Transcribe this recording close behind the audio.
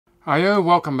Hiyo,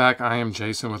 welcome back. I am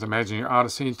Jason with Imagine Your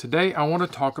Odyssey, and today I want to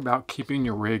talk about keeping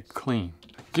your rig clean.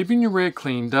 Keeping your rig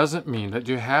clean doesn't mean that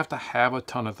you have to have a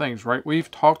ton of things, right?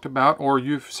 We've talked about, or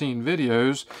you've seen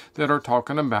videos that are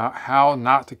talking about how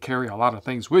not to carry a lot of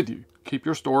things with you. Keep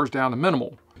your storage down to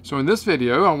minimal. So in this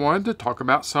video, I wanted to talk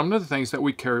about some of the things that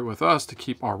we carry with us to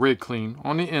keep our rig clean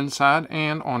on the inside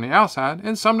and on the outside,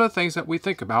 and some of the things that we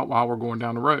think about while we're going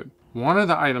down the road. One of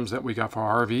the items that we got for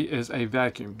our RV is a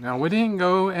vacuum. Now, we didn't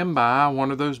go and buy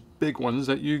one of those big ones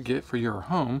that you get for your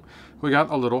home. We got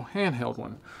a little handheld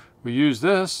one. We use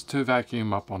this to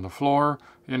vacuum up on the floor,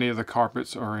 any of the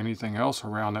carpets or anything else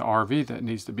around the RV that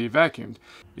needs to be vacuumed.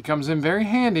 It comes in very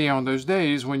handy on those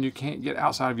days when you can't get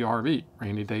outside of your RV,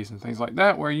 rainy days and things like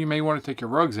that, where you may want to take your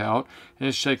rugs out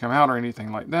and shake them out or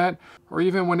anything like that, or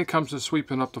even when it comes to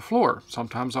sweeping up the floor.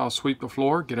 Sometimes I'll sweep the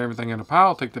floor, get everything in a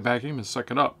pile, take the vacuum and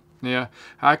suck it up. Yeah,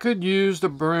 I could use the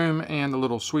broom and the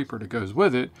little sweeper that goes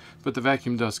with it, but the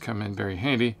vacuum does come in very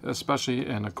handy, especially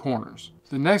in the corners.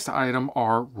 The next item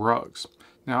are rugs.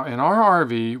 Now, in our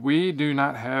RV, we do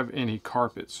not have any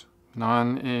carpets,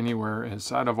 none anywhere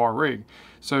inside of our rig.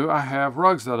 So I have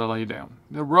rugs that I lay down.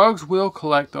 The rugs will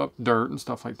collect up dirt and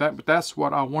stuff like that, but that's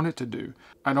what I want it to do.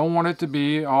 I don't want it to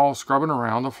be all scrubbing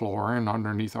around the floor and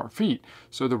underneath our feet.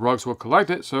 So the rugs will collect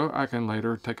it so I can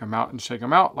later take them out and shake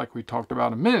them out like we talked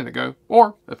about a minute ago.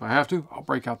 Or if I have to, I'll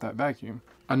break out that vacuum.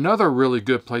 Another really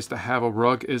good place to have a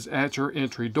rug is at your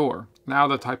entry door. Now,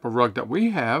 the type of rug that we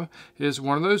have is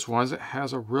one of those ones that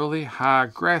has a really high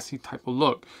grassy type of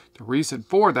look. The reason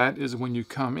for that is when you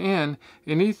come in,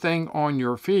 anything on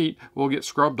your feet will get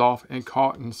scrubbed off and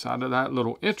caught inside of that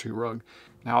little entry rug.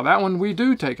 Now, that one we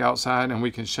do take outside and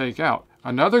we can shake out.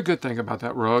 Another good thing about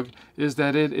that rug is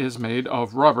that it is made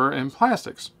of rubber and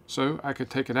plastics. So I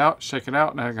could take it out, shake it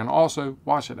out, and I can also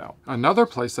wash it out. Another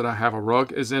place that I have a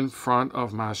rug is in front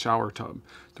of my shower tub.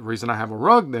 The reason I have a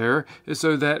rug there is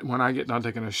so that when I get done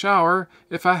taking a shower,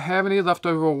 if I have any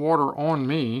leftover water on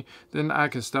me, then I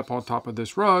can step on top of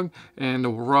this rug and the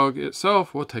rug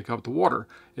itself will take up the water.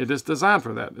 It is designed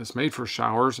for that. It's made for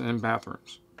showers and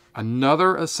bathrooms.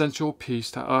 Another essential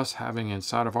piece to us having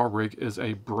inside of our rig is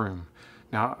a broom.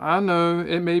 Now, I know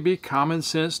it may be common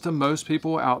sense to most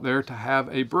people out there to have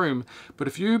a broom, but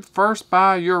if you first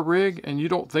buy your rig and you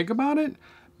don't think about it,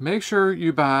 make sure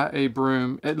you buy a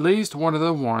broom, at least one of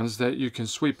the ones that you can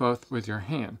sweep up with your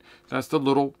hand. That's the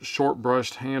little short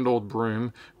brushed handled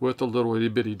broom with the little itty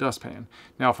bitty dustpan.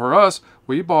 Now for us,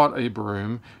 we bought a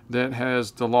broom that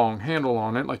has the long handle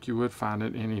on it like you would find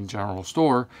it in any general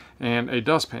store and a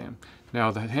dustpan. Now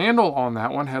the handle on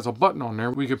that one has a button on there.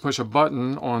 We could push a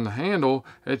button on the handle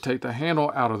and take the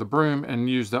handle out of the broom and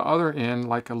use the other end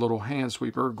like a little hand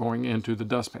sweeper going into the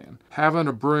dustpan. Having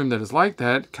a broom that is like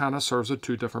that kind of serves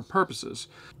two different purposes.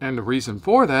 And the reason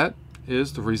for that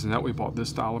is the reason that we bought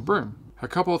this style of broom. A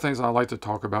couple of things I like to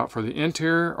talk about for the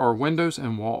interior are windows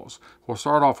and walls. We'll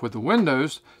start off with the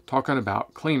windows, talking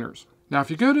about cleaners. Now, if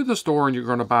you go to the store and you're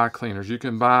going to buy cleaners, you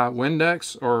can buy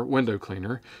Windex or window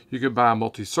cleaner. You could buy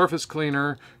multi-surface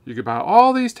cleaner. You could buy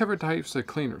all these different types of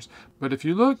cleaners. But if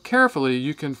you look carefully,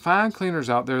 you can find cleaners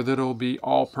out there that'll be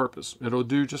all-purpose. It'll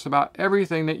do just about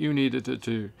everything that you need it to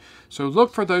do. So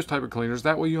look for those type of cleaners.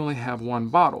 That way you only have one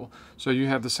bottle. So you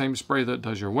have the same spray that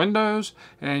does your windows,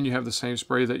 and you have the same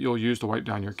spray that you'll use to wipe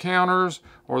down your counters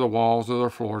or the walls or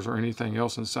the floors or anything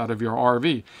else inside of your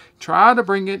RV. Try to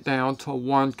bring it down to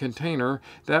one container.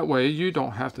 That way you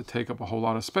don't have to take up a whole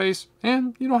lot of space,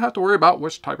 and you don't have to worry about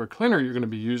which type of cleaner you're going to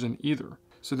be using either.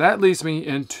 So that leads me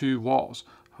into walls.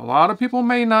 A lot of people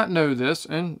may not know this,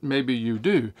 and maybe you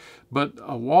do,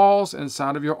 but walls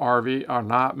inside of your RV are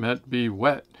not meant to be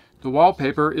wet. The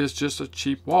wallpaper is just a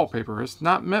cheap wallpaper. It's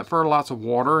not meant for lots of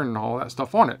water and all that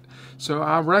stuff on it. So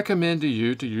I recommend to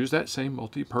you to use that same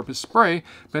multi-purpose spray,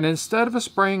 but instead of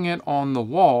spraying it on the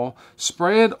wall,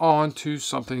 spray it onto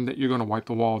something that you're going to wipe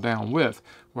the wall down with,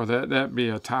 whether that be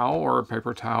a towel or a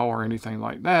paper towel or anything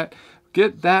like that.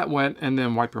 Get that wet and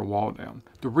then wipe your wall down.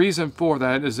 The reason for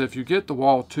that is if you get the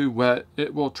wall too wet,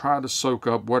 it will try to soak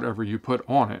up whatever you put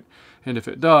on it. And if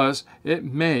it does, it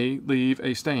may leave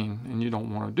a stain, and you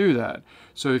don't want to do that.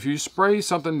 So if you spray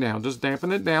something down, just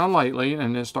dampen it down lightly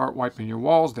and then start wiping your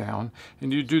walls down,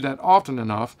 and you do that often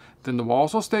enough, then the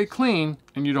walls will stay clean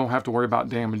and you don't have to worry about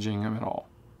damaging them at all.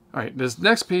 Alright, this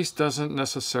next piece doesn't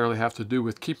necessarily have to do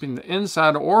with keeping the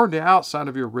inside or the outside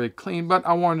of your rig clean, but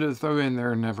I wanted to throw in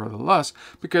there nevertheless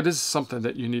because this is something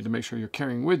that you need to make sure you're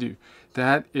carrying with you.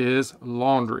 That is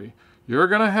laundry. you're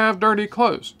going to have dirty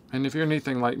clothes. And if you're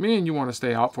anything like me and you want to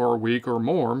stay out for a week or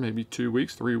more, maybe 2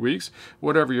 weeks, 3 weeks,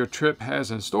 whatever your trip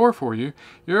has in store for you,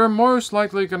 you're most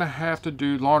likely going to have to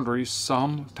do laundry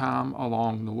sometime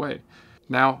along the way.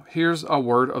 Now, here's a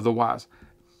word of the wise.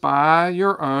 Buy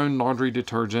your own laundry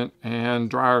detergent and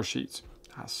dryer sheets.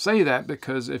 I say that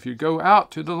because if you go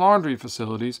out to the laundry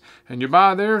facilities and you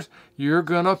buy theirs, you're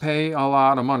going to pay a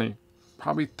lot of money.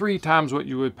 Probably 3 times what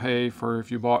you would pay for if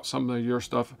you bought some of your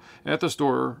stuff at the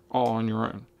store all on your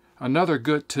own. Another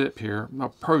good tip here, a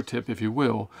pro tip if you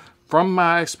will, from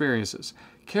my experiences.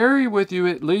 Carry with you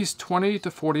at least $20 to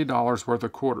 $40 worth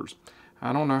of quarters.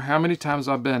 I don't know how many times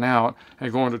I've been out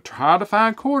and going to try to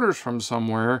find quarters from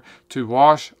somewhere to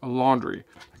wash laundry.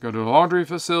 I go to the laundry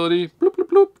facility, bloop, bloop,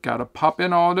 bloop, got to pop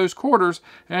in all those quarters,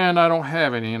 and I don't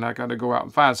have any, and I got to go out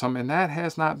and find some, and that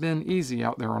has not been easy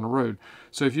out there on the road.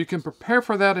 So if you can prepare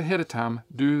for that ahead of time,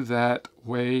 do that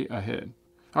way ahead.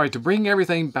 All right, to bring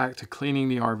everything back to cleaning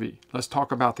the RV, let's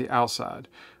talk about the outside.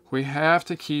 We have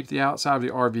to keep the outside of the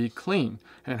RV clean.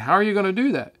 And how are you going to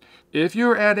do that? If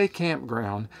you're at a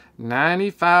campground,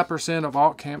 95% of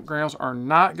all campgrounds are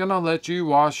not going to let you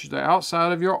wash the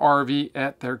outside of your RV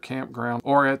at their campground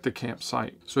or at the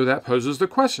campsite. So that poses the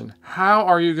question, how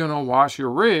are you going to wash your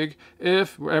rig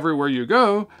if everywhere you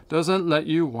go doesn't let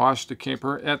you wash the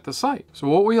camper at the site? So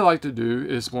what we like to do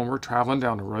is when we're traveling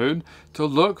down the road to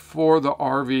look for the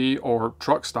RV or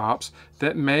truck stops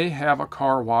that may have a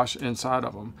car wash inside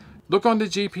of them. Look on the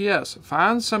GPS,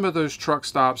 find some of those truck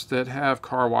stops that have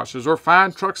car washes, or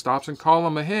find truck stops and call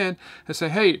them ahead and say,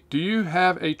 hey, do you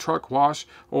have a truck wash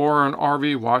or an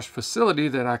RV wash facility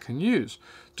that I can use?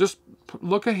 Just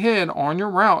look ahead on your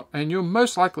route and you'll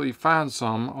most likely find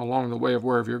some along the way of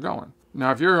wherever you're going.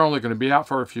 Now, if you're only going to be out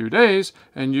for a few days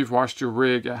and you've washed your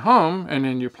rig at home and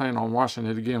then you plan on washing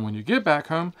it again when you get back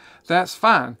home, that's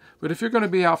fine. But if you're going to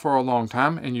be out for a long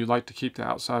time and you like to keep the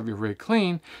outside of your rig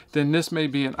clean, then this may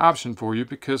be an option for you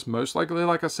because most likely,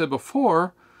 like I said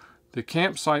before, the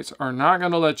campsites are not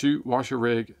going to let you wash your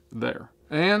rig there.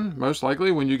 And most likely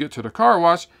when you get to the car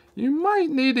wash, you might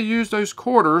need to use those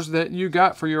quarters that you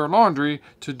got for your laundry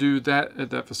to do that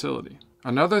at that facility.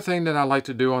 Another thing that I like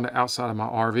to do on the outside of my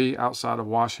RV, outside of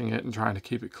washing it and trying to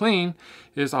keep it clean,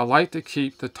 is I like to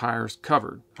keep the tires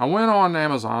covered. I went on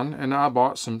Amazon and I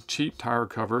bought some cheap tire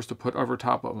covers to put over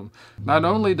top of them. Not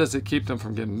only does it keep them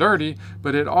from getting dirty,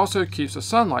 but it also keeps the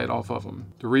sunlight off of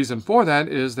them. The reason for that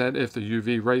is that if the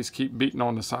UV rays keep beating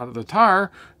on the side of the tire,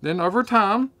 then over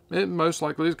time, it most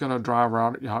likely is going to dry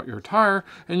out your tire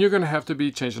and you're going to have to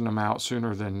be changing them out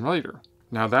sooner than later.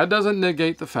 Now that doesn't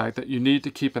negate the fact that you need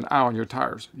to keep an eye on your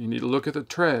tires. You need to look at the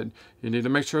tread. You need to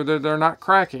make sure that they're not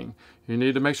cracking. You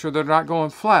need to make sure they're not going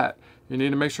flat. You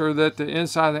need to make sure that the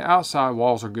inside and the outside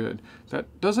walls are good.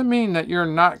 That doesn't mean that you're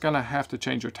not going to have to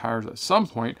change your tires at some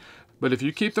point, but if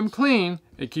you keep them clean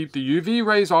and keep the UV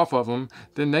rays off of them,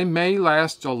 then they may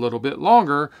last a little bit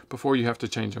longer before you have to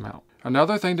change them out.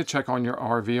 Another thing to check on your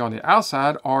RV on the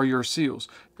outside are your seals.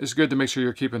 It's good to make sure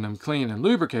you're keeping them clean and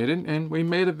lubricated, and we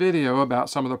made a video about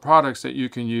some of the products that you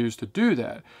can use to do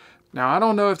that. Now, I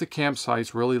don't know if the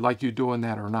campsites really like you doing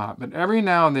that or not, but every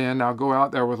now and then I'll go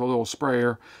out there with a little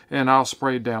sprayer and I'll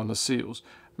spray down the seals.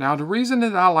 Now, the reason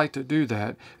that I like to do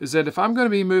that is that if I'm going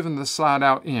to be moving the slide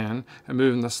out in and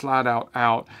moving the slide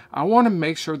out, I want to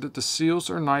make sure that the seals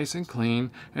are nice and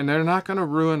clean and they're not going to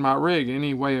ruin my rig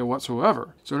any way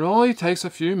whatsoever. So it only takes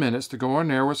a few minutes to go in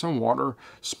there with some water,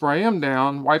 spray them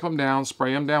down, wipe them down,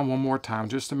 spray them down one more time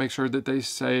just to make sure that they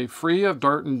stay free of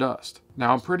dirt and dust.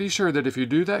 Now, I'm pretty sure that if you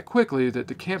do that quickly, that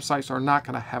the campsites are not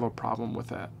going to have a problem with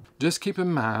that. Just keep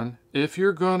in mind, if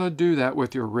you're going to do that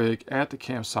with your rig at the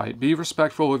campsite, be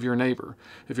respectful of your neighbor.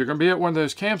 If you're going to be at one of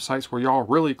those campsites where y'all are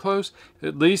really close,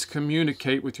 at least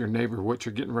communicate with your neighbor what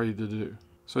you're getting ready to do.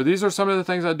 So these are some of the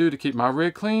things I do to keep my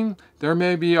rig clean. There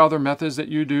may be other methods that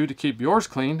you do to keep yours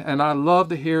clean, and I'd love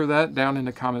to hear that down in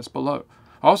the comments below.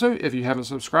 Also, if you haven't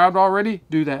subscribed already,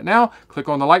 do that now. Click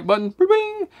on the like button,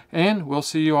 and we'll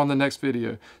see you on the next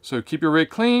video. So keep your rig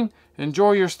clean,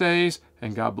 enjoy your stays,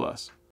 and God bless.